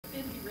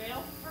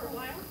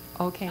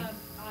Okay.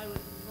 I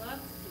would love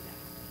to see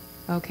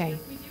that. Okay.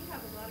 Because we do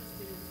have a lot of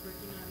students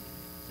working on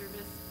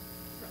service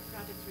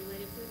projects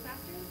related to the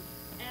classroom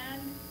and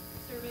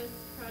service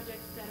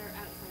projects that are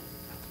outside of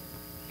the classroom.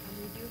 And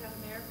we do have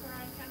AmeriCorps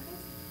on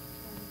campus,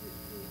 and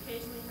we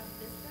occasionally have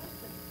VISTA,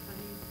 but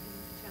funding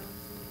is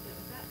challenged a little bit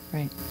with that.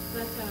 Right.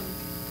 But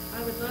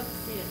I would love to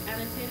see it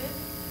annotated.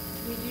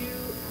 We do,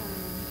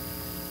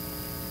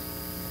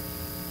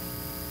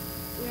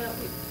 well,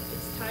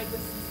 it's tied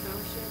with some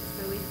scholarships,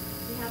 so we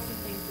have some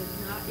things that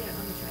are not yet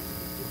on the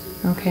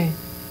track. Okay.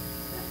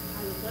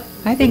 I would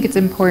love to. I think it's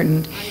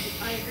important.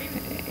 I agree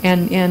with you.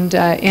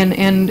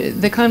 And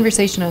the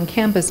conversation on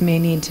campus may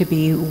need to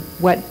be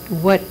what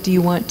do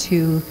you want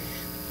to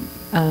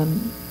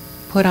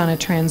put on a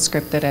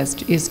transcript that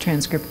is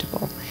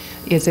transcriptable?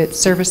 Is it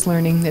service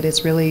learning that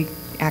is really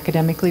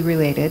academically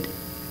related?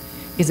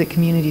 Is it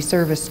community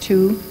service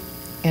too?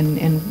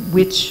 And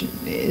which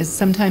is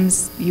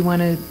sometimes you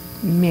want to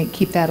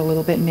keep that a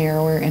little bit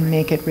narrower and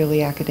make it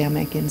really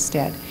academic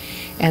instead.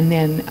 And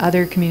then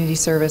other community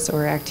service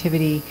or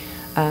activity,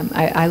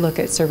 I look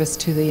at service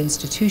to the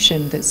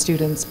institution that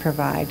students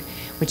provide,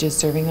 which is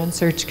serving on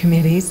search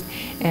committees,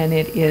 and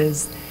it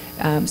is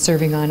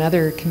serving on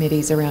other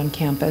committees around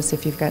campus.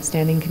 If you've got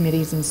standing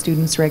committees and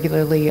students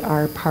regularly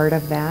are part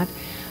of that,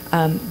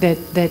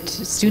 that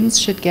students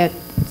should get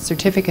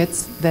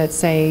certificates that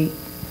say,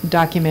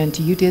 document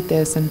you did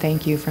this and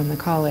thank you from the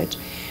college.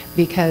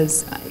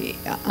 Because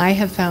I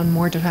have found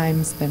more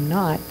times than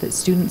not that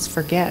students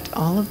forget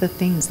all of the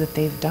things that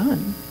they've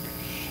done,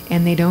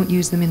 and they don't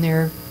use them in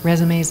their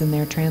resumes and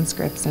their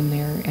transcripts and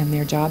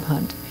their job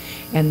hunt,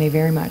 and they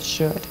very much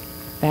should.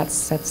 That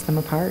sets them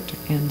apart.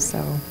 And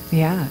so,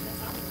 yeah,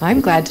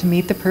 I'm glad to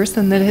meet the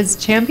person that is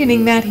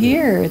championing that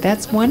here.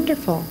 That's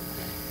wonderful.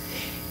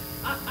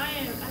 I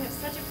have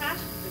such a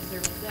passion for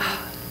service,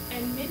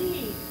 and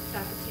many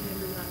faculty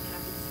members on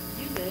campus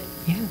use it,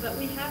 yeah. But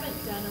we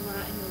haven't done a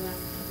lot in the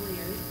last couple of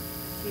years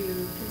to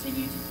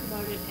continue to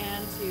promote it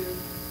and to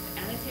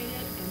annotate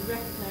it and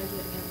recognize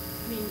it. And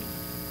I mean,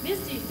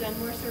 Misty's done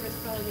more service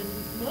probably than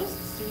most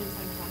students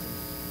on campus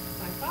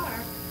by far,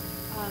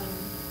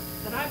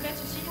 but I bet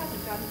you she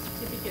hasn't gotten a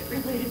certificate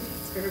related to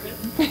service,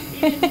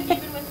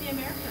 even with the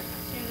AmeriCorps.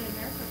 She had an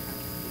AmeriCorps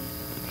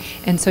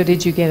contribution. And so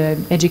did you get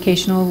an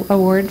educational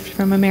award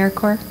from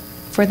AmeriCorps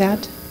for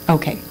that?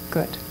 Okay,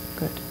 good,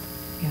 good,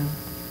 yeah.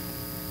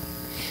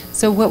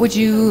 So what would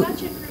you... So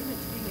much improvement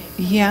to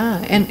be made.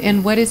 Yeah,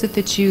 and what is it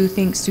that you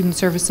think Student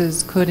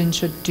Services could and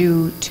should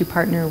do to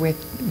partner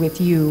with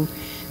you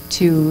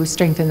to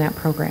strengthen that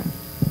program?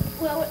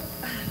 Well,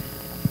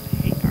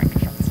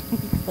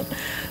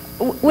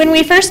 when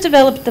we first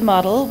developed the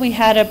model, we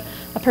had a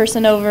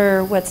person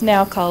over what's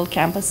now called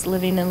Campus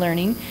Living and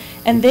Learning,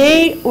 and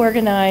they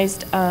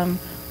organized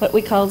what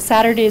we called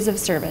Saturdays of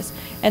Service.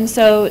 And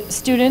so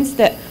students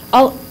that,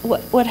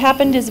 what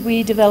happened is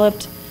we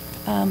developed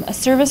a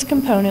service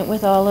component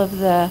with all of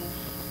the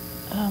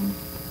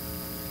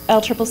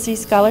LCCC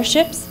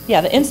scholarships,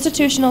 the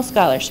institutional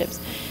scholarships.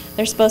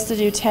 They're supposed to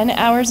do 10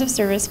 hours of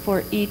service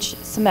for each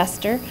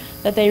semester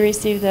that they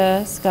receive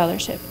the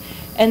scholarship.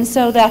 And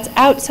so that's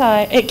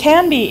outside, it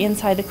can be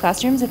inside the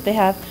classrooms if they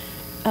have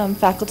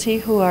faculty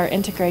who are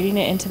integrating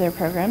it into their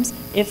programs.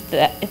 If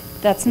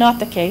that's not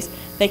the case,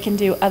 they can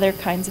do other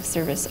kinds of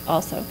service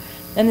also.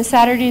 And the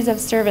Saturdays of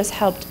Service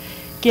helped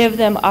give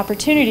them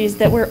opportunities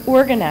that were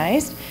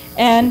organized,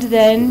 and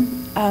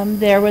then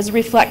there was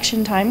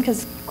reflection time,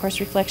 because of course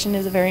reflection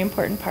is a very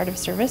important part of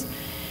service.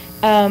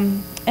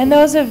 And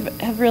those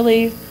have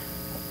really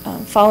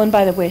fallen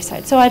by the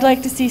wayside. So I'd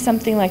like to see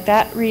something like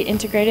that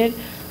reintegrated.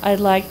 I'd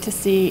like to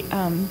see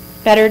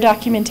better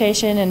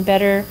documentation and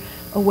better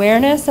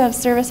awareness of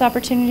service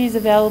opportunities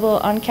available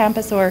on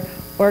campus or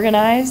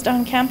organized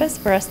on campus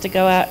for us to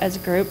go out as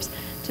groups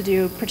to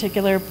do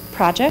particular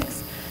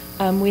projects.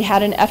 We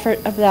had an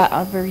effort of that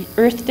on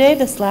Earth Day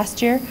this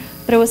last year,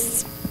 but it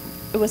was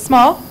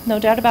small, no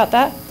doubt about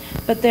that.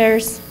 But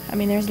there's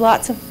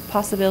lots of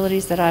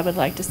possibilities that I would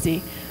like to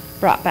see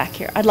brought back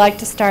here. I'd like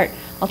to start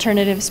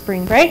alternative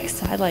spring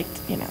breaks. I'd like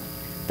to,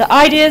 the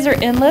ideas are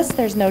endless.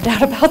 There's no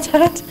doubt about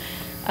that. It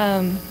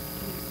sounds like you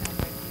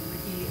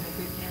would be a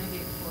good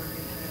candidate for an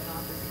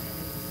office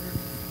and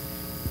service,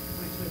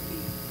 which would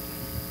be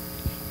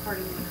part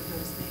of one of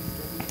those things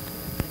that we can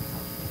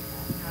help make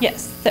that happen.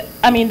 Yes, that's.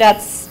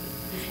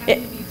 How do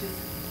you just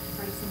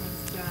part of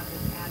someone's job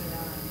that's added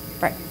on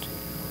Right.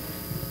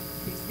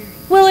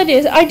 experience? Well, it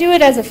is. I do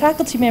it as a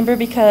faculty member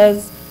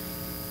because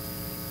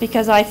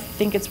I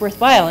think it's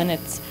worthwhile, and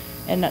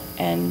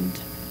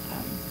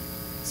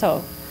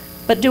so.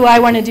 But do I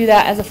want to do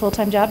that as a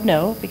full-time job?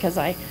 No, because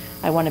I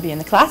want to be in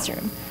the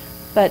classroom.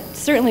 But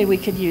certainly we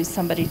could use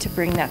somebody to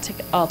bring that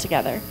all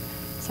together.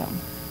 So,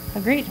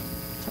 agreed.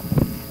 So.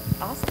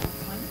 Awesome.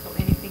 That's wonderful.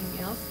 Anything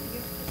else that you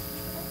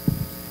have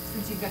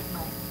since you've got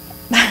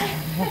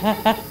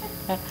mine?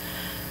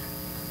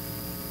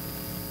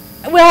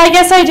 Well, I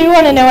guess I do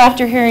want to know,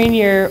 after hearing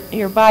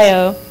your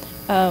bio,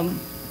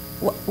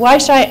 why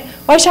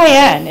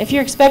Cheyenne? If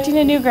you're expecting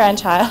a new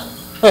grandchild,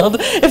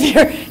 If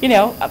you're, you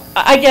know,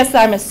 I guess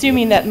I'm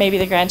assuming that maybe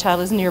the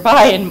grandchild is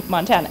nearby in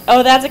Montana.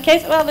 Oh, that's the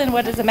case? Well, then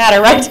what does it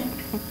matter, right?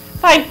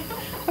 Fine.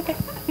 Okay.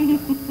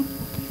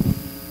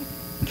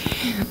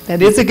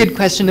 That is a good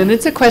question, and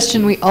it's a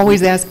question we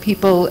always ask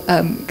people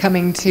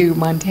coming to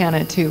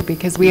Montana too,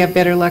 because we have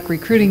better luck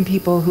recruiting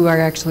people who are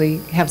actually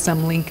have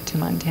some link to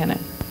Montana.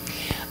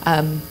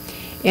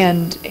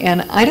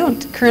 And I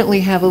don't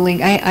currently have a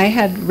link. I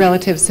had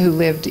relatives who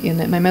lived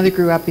in, my mother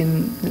grew up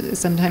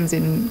sometimes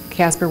in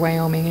Casper,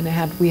 Wyoming,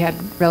 and we had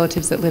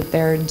relatives that lived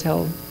there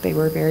until they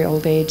were very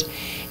old age.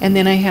 And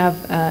then I have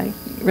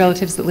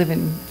relatives that live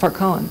in Fort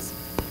Collins.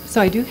 So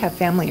I do have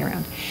family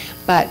around.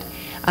 But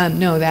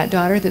no, that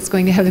daughter that's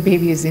going to have the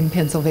baby is in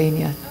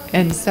Pennsylvania.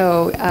 And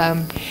so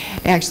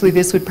actually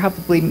this would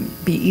probably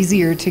be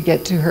easier to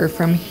get to her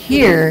from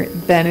here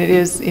than it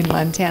is in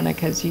Montana,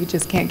 because you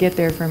just can't get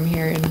there from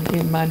here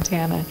in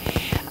Montana.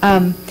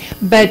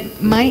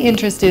 But my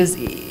interest is,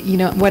 you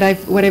know, what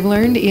I've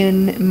learned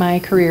in my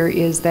career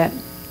is that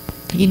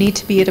you need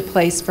to be at a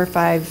place for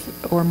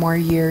 5 or more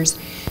years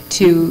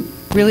to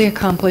really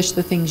accomplish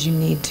the things you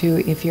need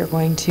to if you're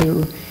going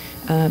to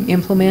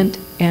implement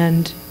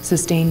and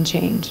sustain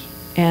change.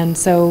 And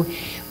so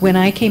when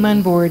I came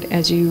on board,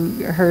 as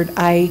you heard,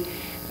 I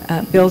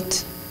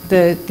built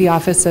the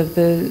office of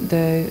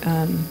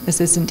the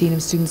Assistant Dean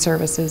of Student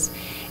Services,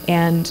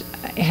 and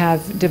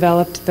have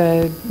developed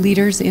the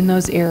leaders in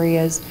those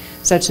areas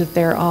such that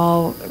they're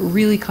all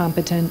really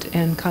competent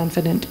and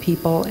confident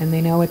people, and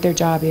they know what their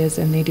job is,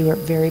 and they do it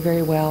very,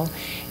 very well,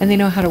 and they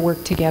know how to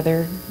work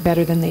together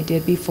better than they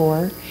did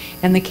before.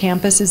 And the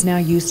campus is now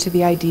used to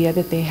the idea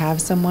that they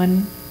have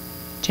someone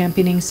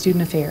championing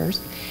student affairs.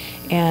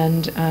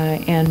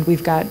 And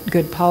we've got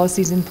good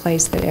policies in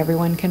place that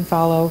everyone can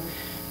follow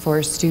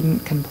for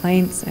student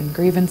complaints and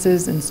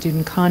grievances and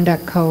student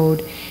conduct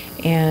code.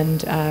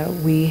 And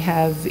we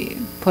have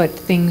put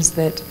things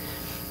that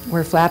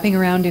were flapping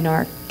around in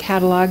our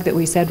catalog that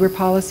we said were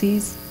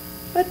policies,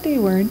 but they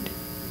weren't.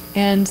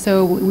 And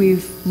so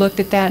we've looked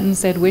at that and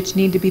said which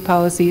need to be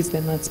policies,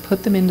 then let's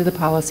put them into the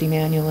policy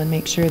manual and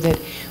make sure that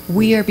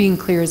we are being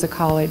clear as a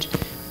college.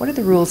 What are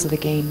the rules of the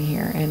game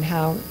here, and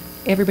how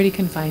everybody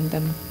can find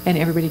them and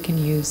everybody can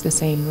use the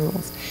same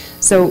rules.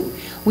 So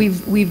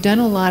we've done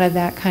a lot of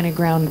that kind of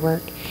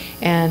groundwork,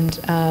 and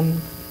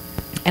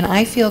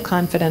I feel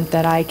confident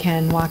that I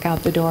can walk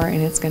out the door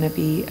and it's going to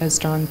be a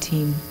strong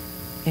team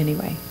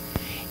anyway.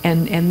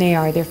 And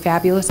they're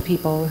fabulous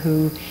people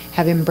who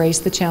have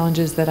embraced the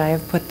challenges that I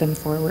have put them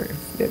forward,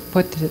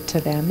 put to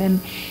them,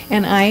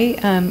 and I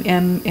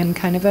am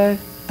kind of a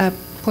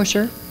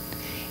pusher.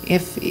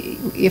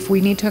 If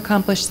we need to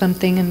accomplish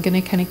something, I'm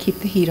going to kind of keep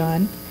the heat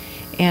on.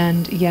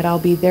 And yet I'll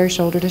be there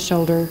shoulder to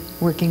shoulder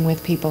working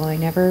with people. I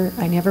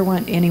never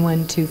want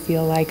anyone to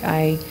feel like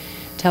I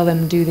tell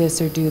them do this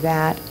or do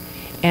that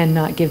and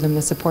not give them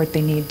the support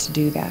they need to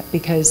do that,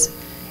 because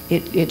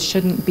it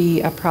shouldn't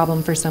be a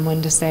problem for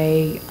someone to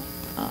say,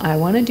 I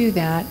want to do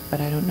that, but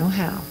I don't know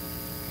how.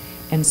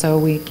 And so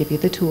we give you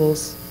the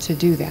tools to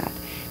do that,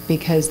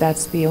 because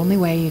that's the only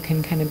way you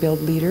can kind of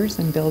build leaders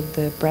and build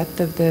the breadth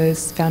of the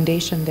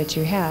foundation that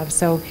you have.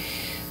 So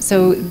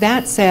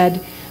that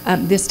said,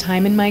 this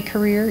time in my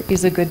career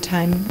is a good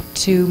time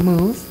to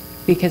move,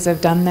 because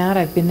I've done that.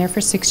 I've been there for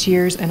 6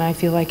 years, and I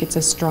feel like it's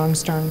a strong,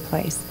 strong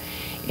place.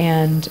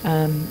 And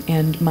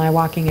my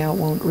walking out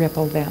won't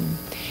ripple them.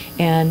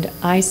 And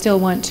I still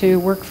want to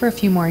work for a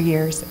few more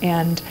years,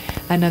 and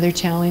another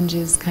challenge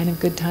is kind of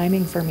good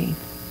timing for me.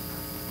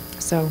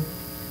 So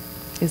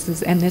this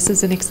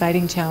is an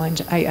exciting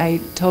challenge. I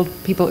told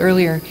people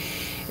earlier,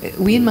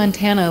 we in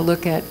Montana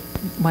look at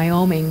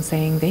Wyoming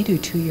saying they do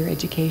 2-year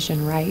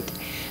education right.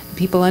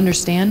 People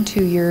understand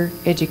 2-year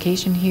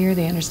education here,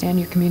 they understand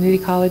your community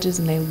colleges,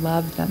 and they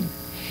love them.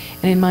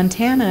 And in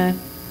Montana,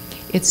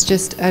 it's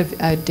just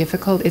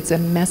it's a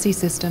messy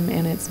system,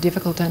 and it's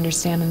difficult to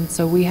understand, and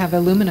so we have a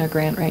Lumina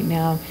grant right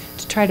now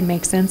to try to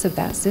make sense of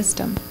that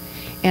system.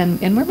 And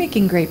we're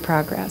making great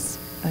progress,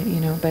 you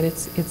know, but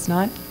it's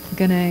not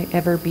gonna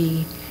ever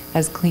be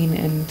as clean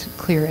and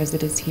clear as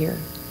it is here.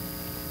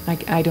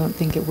 I don't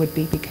think it would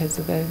be, because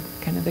of the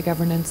kind of the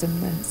governance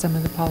and some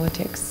of the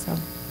politics.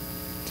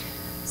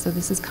 So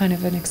this is kind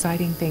of an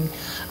exciting thing.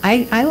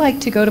 I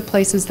like to go to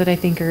places that I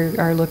think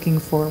are looking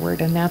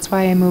forward, and that's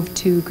why I moved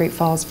to Great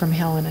Falls from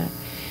Helena.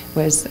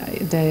 Was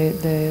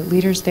the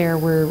leaders there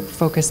were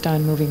focused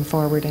on moving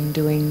forward and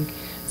doing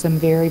some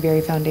very, very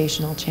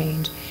foundational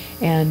change.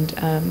 And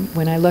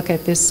when I look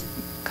at this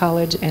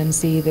college and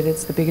see that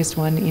it's the biggest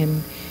one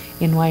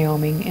in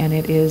Wyoming, and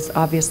it is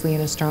obviously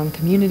in a strong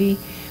community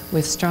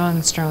with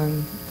strong,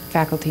 strong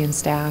faculty and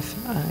staff,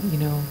 you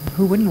know,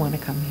 who wouldn't want to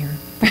come here?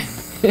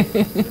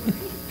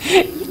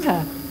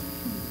 Yeah.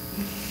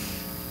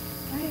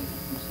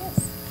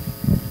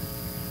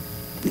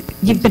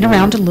 You've been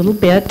around a little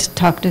bit,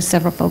 talked to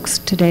several folks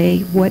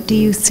today. What do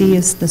you see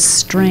as the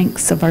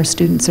strengths of our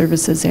student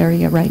services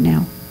area right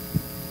now?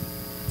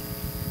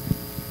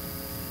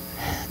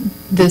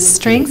 The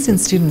strengths in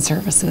student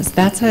services,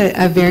 that's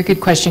a very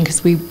good question,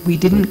 because we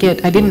didn't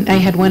get, I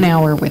had 1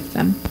 hour with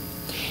them.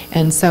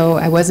 And so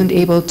I wasn't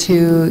able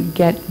to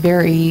get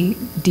very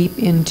deep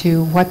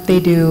into what they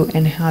do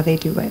and how they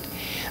do it.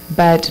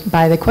 But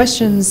by the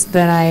questions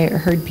that I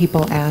heard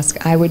people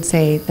ask, I would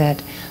say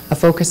that a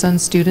focus on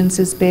students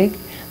is big.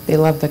 They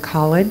love the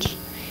college,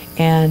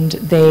 and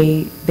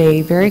they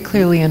very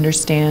clearly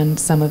understand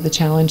some of the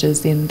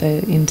challenges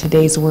in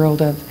today's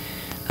world of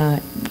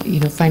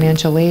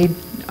financial aid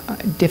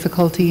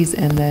difficulties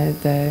and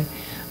the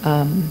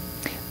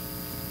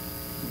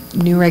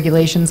new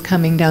regulations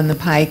coming down the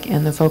pike,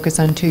 and the focus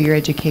on two-year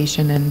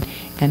education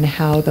and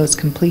how those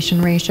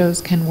completion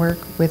ratios can work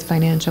with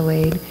financial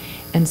aid.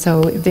 And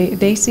so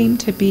they seem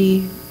to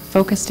be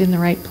focused in the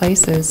right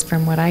places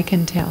from what I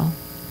can tell.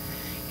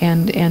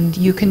 And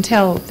you can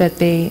tell that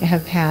they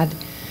have had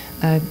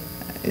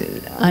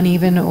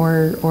uneven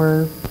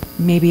or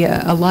maybe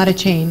a lot of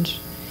change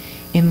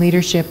in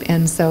leadership.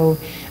 And so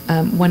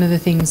one of the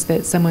things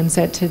that someone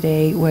said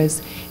today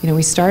was,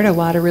 we start a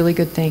lot of really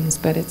good things,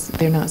 but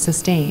they're not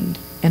sustained.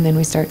 And then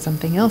we start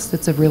something else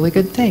that's a really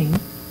good thing,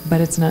 but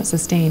it's not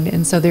sustained.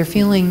 And so they're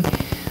feeling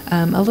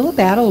a little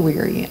battle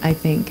weary, I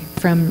think,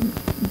 from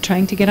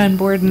trying to get on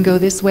board and go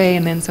this way,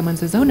 and then someone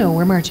says, oh no,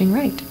 we're marching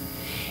right.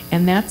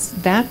 And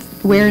that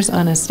wears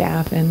on a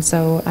staff. And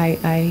so I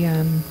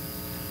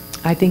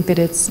think that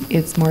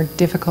it's more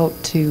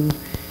difficult to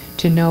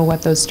know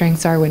what those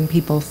strengths are when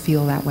people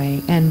feel that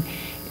way. And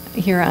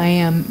here I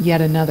am,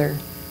 yet another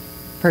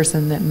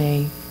person that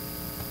may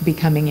be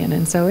coming in.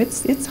 And so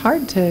it's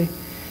hard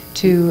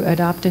to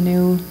adopt a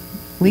new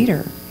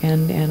leader.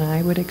 And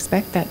I would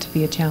expect that to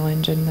be a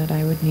challenge, and that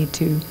I would need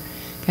to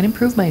kind of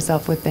prove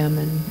myself with them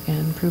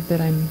and prove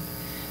that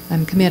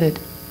I'm committed.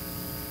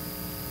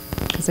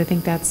 Because I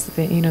think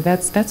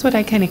that's what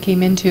I kind of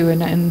came into,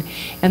 and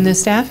the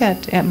staff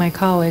at my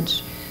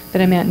college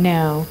that I'm at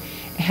now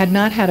had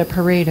not had a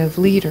parade of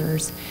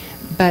leaders,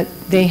 but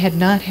they had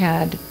not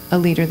had a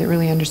leader that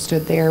really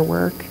understood their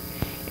work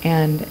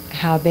and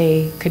how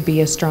they could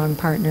be a strong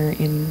partner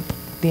in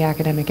the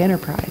academic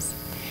enterprise.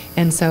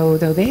 And so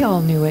though they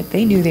all knew it,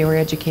 they knew they were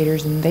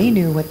educators and they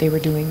knew what they were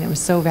doing that was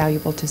so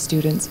valuable to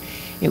students,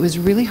 it was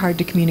really hard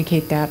to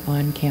communicate that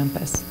on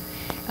campus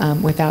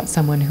without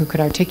someone who could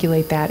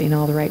articulate that in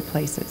all the right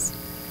places.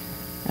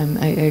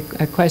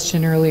 A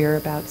question earlier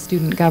about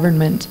student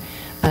government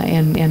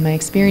and my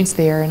experience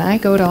there, and I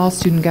go to all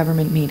student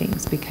government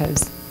meetings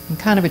because I'm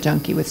kind of a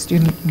junkie with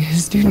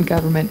student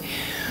government.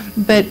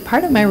 But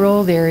part of my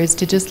role there is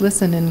to just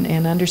listen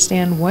and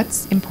understand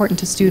what's important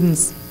to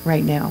students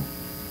right now,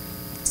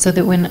 so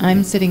that when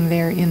I'm sitting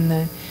there in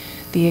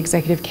the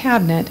executive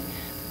cabinet,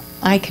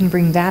 I can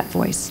bring that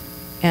voice.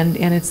 And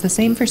it's the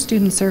same for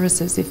student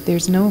services. If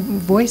there's no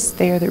voice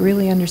there that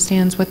really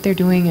understands what they're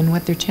doing and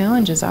what their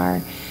challenges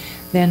are,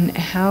 then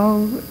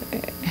how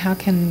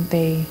can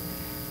they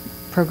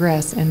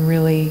progress and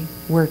really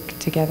work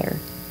together?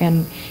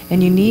 And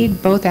you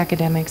need both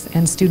academics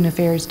and student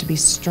affairs to be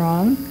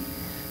strong,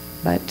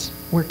 but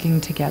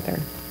working together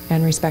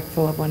and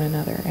respectful of one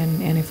another.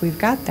 And if we've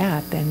got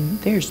that, then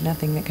there's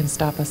nothing that can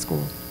stop a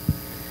school.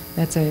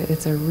 It's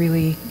a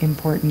really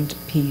important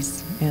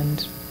piece.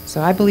 And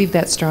so I believe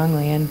that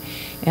strongly.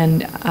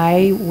 And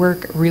I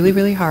work really,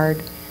 really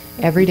hard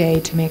every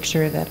day to make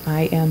sure that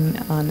I am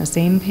on the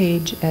same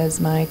page as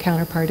my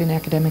counterpart in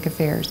academic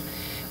affairs.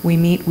 We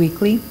meet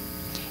weekly,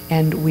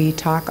 and we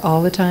talk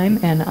all the time,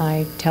 and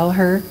I tell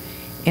her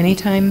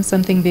anytime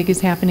something big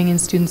is happening in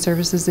student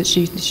services that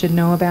she should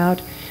know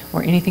about,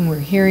 or anything we're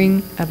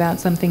hearing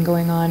about something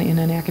going on in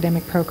an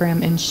academic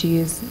program, and she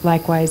is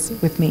likewise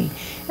with me.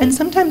 And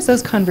sometimes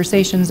those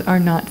conversations are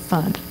not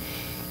fun.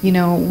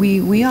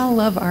 We all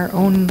love our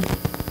own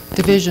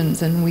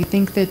divisions, and we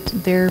think that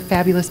they're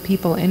fabulous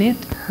people, and it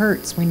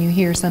hurts when you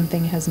hear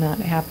something has not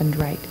happened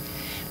right.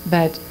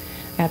 But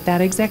at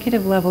that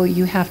executive level,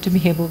 you have to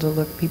be able to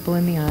look people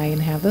in the eye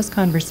and have those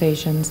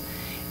conversations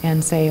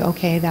and say,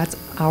 okay, that's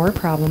our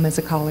problem as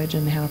a college,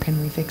 and how can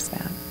we fix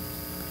that?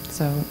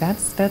 So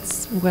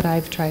that's what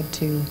I've tried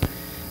to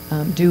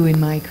do in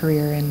my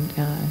career,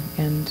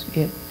 and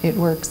it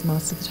works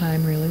most of the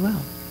time really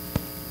well.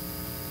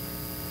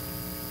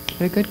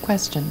 But a good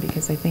question,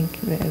 because I think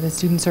the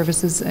student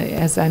services,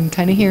 as I'm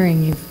kind of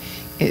hearing,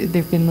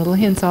 there've been little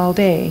hints all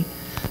day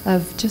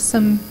of just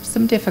some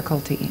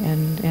difficulty,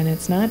 and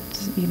it's not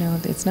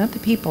it's not the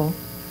people.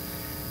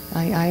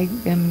 I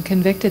am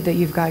convicted that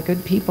you've got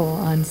good people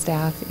on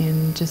staff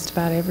in just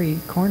about every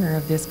corner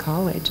of this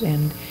college,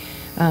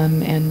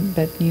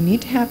 but you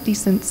need to have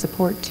decent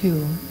support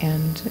too,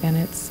 and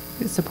it's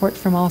support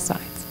from all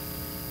sides.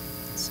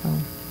 So.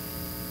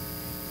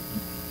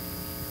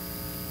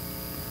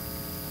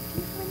 Do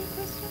you have any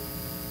questions?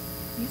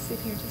 You sit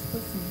here just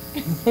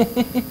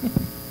listening.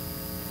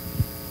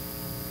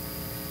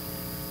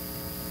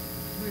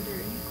 Were there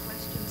any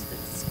questions that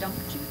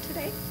stumped you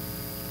today?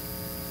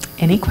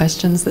 Any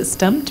questions that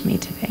stumped me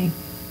today?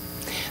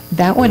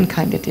 That one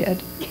kind of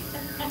did.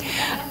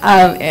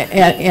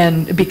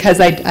 And because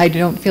I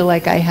don't feel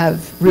like I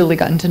have really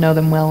gotten to know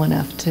them well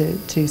enough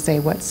to say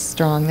what's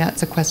strong,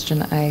 that's a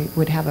question I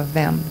would have of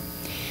them.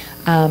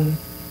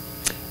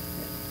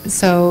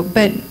 So,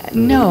 but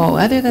no,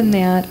 other than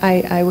that,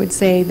 I would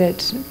say that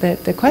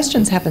the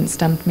questions haven't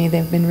stumped me.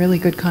 They've been really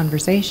good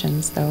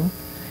conversations, though.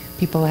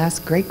 People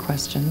ask great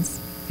questions.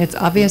 It's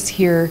obvious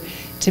here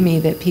to me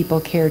that people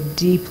care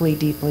deeply,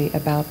 deeply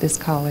about this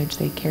college.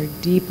 They care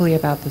deeply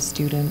about the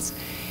students,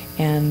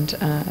 and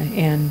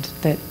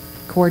that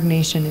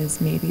coordination is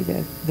maybe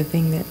the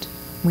thing that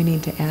we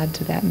need to add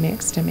to that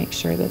mix to make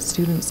sure that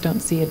students don't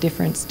see a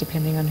difference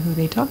depending on who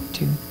they talk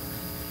to.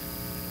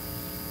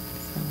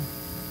 So.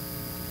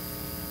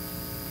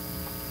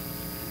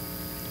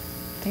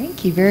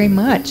 Thank you very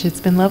much.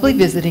 It's been lovely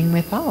visiting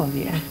with all of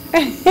you.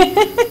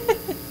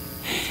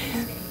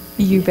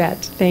 You bet.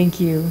 Thank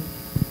you.